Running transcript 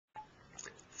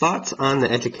Thoughts on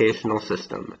the educational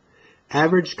system.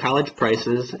 Average college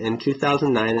prices in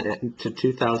 2009 to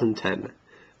 2010.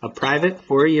 A private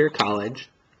four-year college,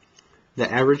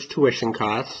 the average tuition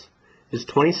cost is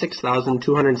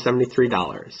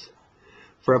 $26,273.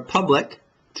 For a public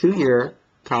two-year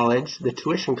college, the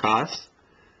tuition cost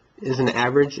is an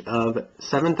average of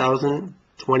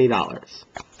 $7,020.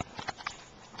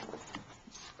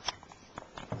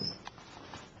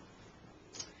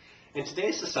 In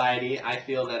today's society, I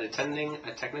feel that attending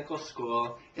a technical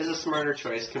school is a smarter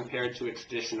choice compared to a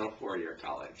traditional four-year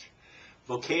college.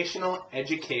 Vocational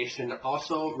education,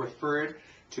 also referred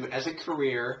to as a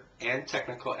career and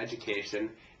technical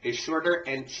education, is shorter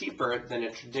and cheaper than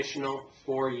a traditional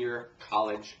four-year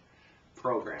college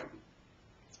program.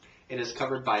 It is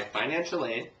covered by financial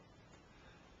aid,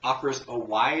 offers a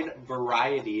wide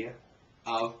variety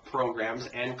of programs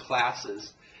and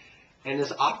classes, and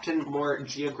is often more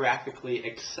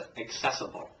geographically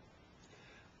accessible.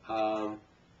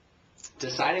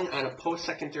 Deciding on a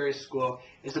post-secondary school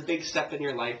is a big step in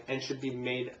your life and should be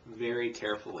made very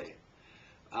carefully.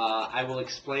 I will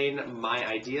explain my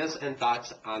ideas and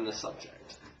thoughts on the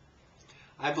subject.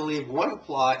 I believe one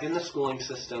flaw in the schooling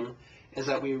system is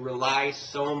that we rely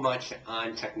so much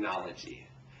on technology,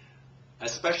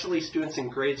 especially students in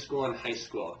grade school and high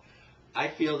school. I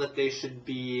feel that they should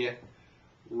be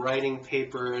writing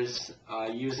papers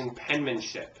using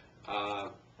penmanship,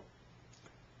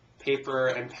 paper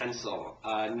and pencil,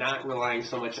 not relying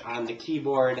so much on the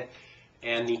keyboard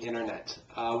and the internet.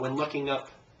 When looking up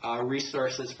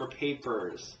resources for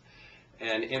papers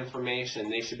and information,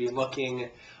 they should be looking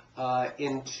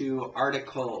into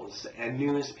articles and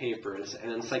newspapers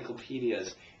and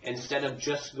encyclopedias instead of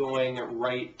just going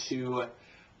right to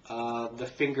the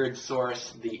fingered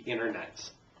source, the internet.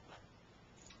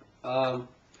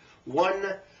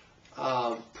 One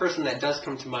person that does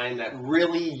come to mind that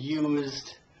really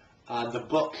used the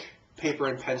book, paper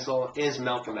and pencil, is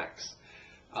Malcolm X.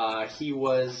 He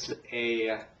was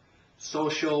a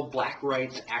social black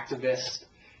rights activist,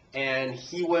 and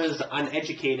he was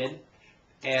uneducated,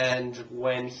 and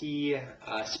when he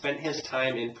spent his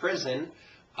time in prison,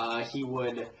 he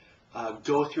would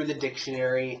go through the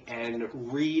dictionary and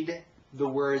read the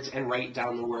words and write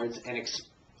down the words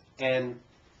and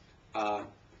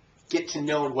get to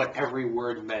know what every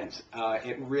word meant.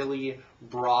 It really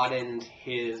broadened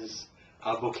his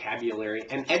vocabulary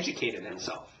and educated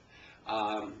himself.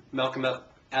 Malcolm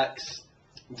X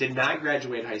did not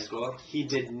graduate high school. He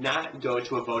did not go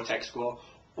to a vo-tech school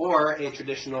or a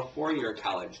traditional four-year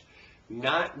college.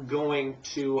 Not going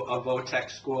to a vo-tech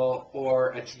school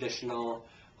or a traditional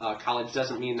college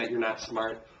doesn't mean that you're not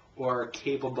smart or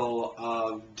capable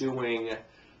of doing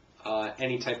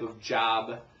any type of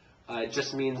job. It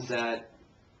just means that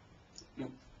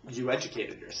you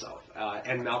educated yourself,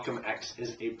 and Malcolm X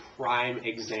is a prime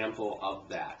example of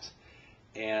that.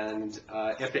 And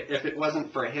if it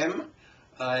wasn't for him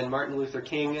and Martin Luther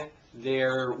King,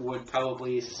 there would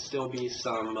probably still be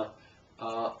some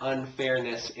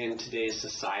unfairness in today's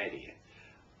society.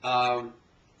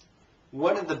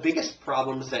 One of the biggest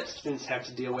problems that students have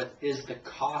to deal with is the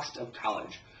cost of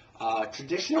college.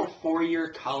 Traditional four-year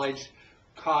college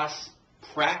costs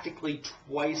practically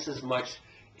twice as much,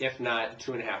 if not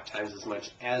 2.5 times as much,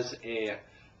 as a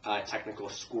technical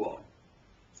school.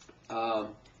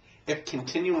 If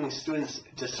continuing students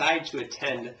decide to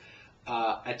attend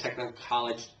a technical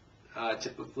college,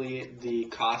 typically the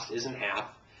cost is in half.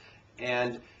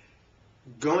 And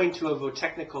going to a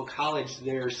vo-technical college,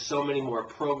 there's so many more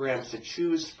programs to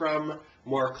choose from,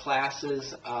 more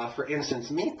classes. For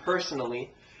instance, me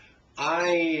personally,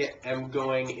 I am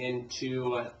going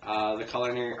into the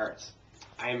culinary arts.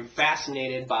 I am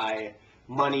fascinated by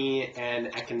money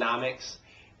and economics,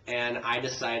 and I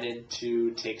decided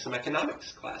to take some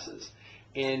economics classes.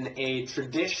 In a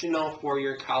traditional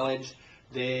four-year college,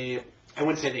 I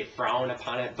wouldn't say they frown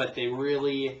upon it, but they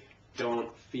really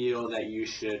don't feel that you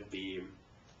should be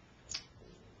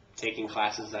taking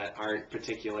classes that aren't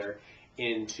particular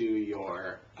into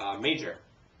your major.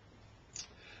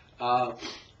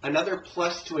 Another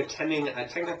plus to attending a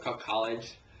technical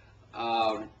college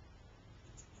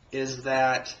is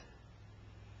that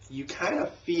you kind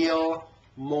of feel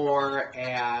more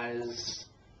as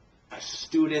a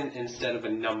student instead of a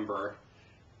number,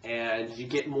 and you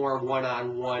get more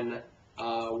one-on-one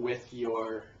with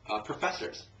your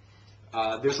professors.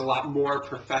 There's a lot more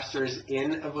professors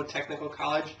in a vo-technical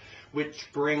college,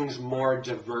 which brings more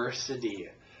diversity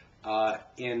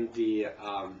in the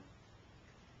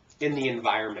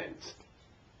environment.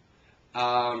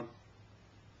 I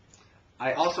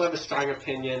also have a strong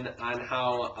opinion on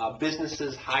how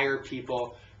businesses hire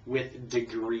people with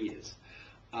degrees.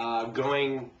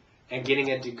 Going and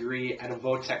getting a degree at a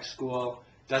vo-tech school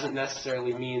doesn't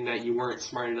necessarily mean that you weren't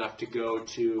smart enough to go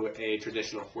to a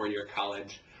traditional four-year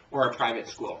college or a private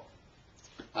school.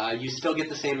 You still get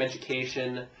the same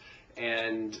education,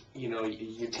 and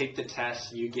you take the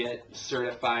test, you get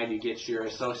certified, you get your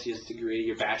associate's degree,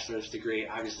 your bachelor's degree.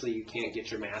 Obviously you can't get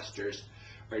your master's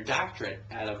or doctorate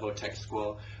at a vo-tech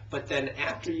school, but then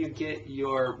after you get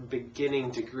your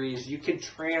beginning degrees, you can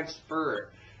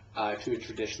transfer to a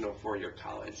traditional four-year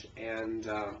college, and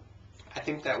I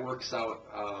think that works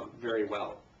out very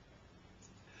well.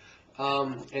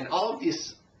 And all of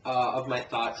these of my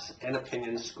thoughts and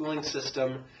opinions, schooling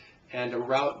system, and a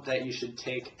route that you should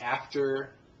take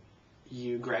after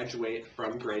you graduate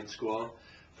from grade school.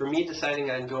 For me, deciding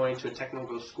on going to a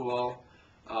technical school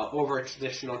over a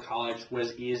traditional college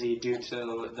was easy due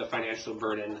to the financial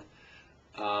burden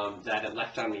that it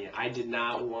left on me. I did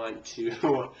not want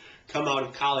to come out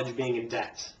of college being in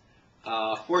debt.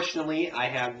 Fortunately, I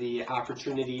have the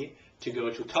opportunity to go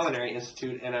to a culinary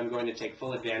institute, and I'm going to take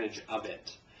full advantage of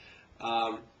it.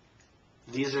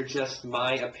 These are just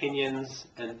my opinions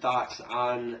and thoughts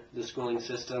on the schooling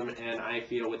system, and I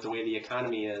feel with the way the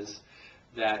economy is,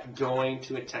 that going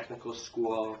to a technical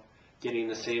school, getting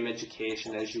the same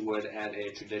education as you would at a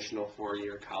traditional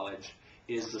four-year college,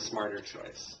 is the smarter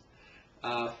choice.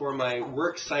 For my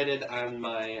works cited on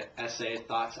my essay,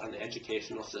 Thoughts on the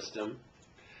Educational System,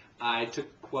 I took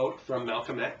a quote from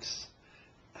Malcolm X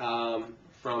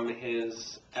from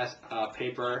his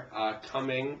paper,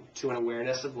 Coming to an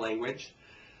Awareness of Language.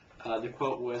 The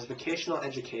quote was, "Vocational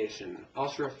education,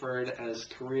 also referred as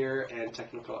career and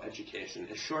technical education,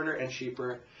 is shorter and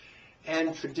cheaper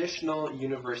and traditional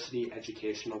university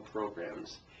educational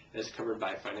programs. It is covered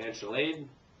by financial aid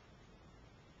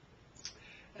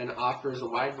and offers a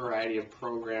wide variety of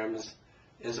programs,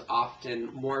 is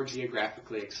often more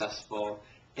geographically accessible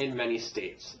in many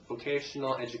states.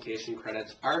 Vocational education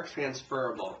credits are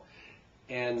transferable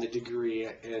and the degree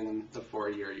in the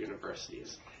four-year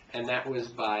universities." And that was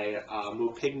by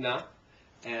Mupigna,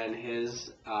 and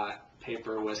his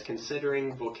paper was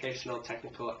Considering Vocational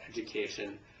Technical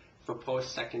Education for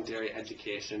Post-Secondary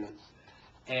Education.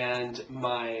 And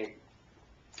my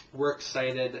works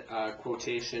cited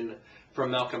quotation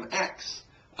from Malcolm X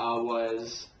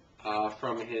was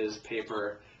from his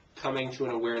paper Coming to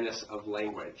an Awareness of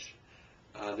Language.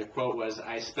 The quote was,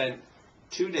 "I spent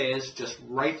 2 days just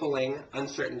rifling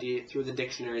uncertainty through the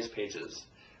dictionary's pages.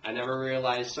 I never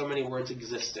realized so many words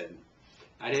existed.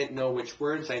 I didn't know which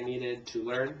words I needed to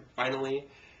learn. Finally,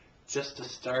 just to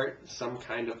start some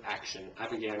kind of action, I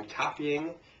began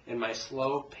copying in my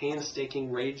slow,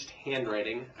 painstaking, raged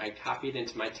handwriting. I copied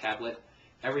into my tablet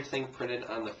everything printed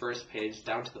on the first page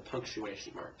down to the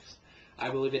punctuation marks.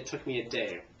 I believe it took me a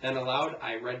day. Then aloud,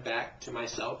 I read back to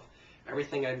myself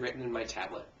everything I'd written in my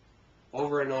tablet.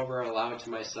 Over and over aloud to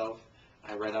myself,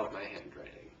 I read out my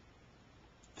handwriting."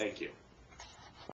 Thank you.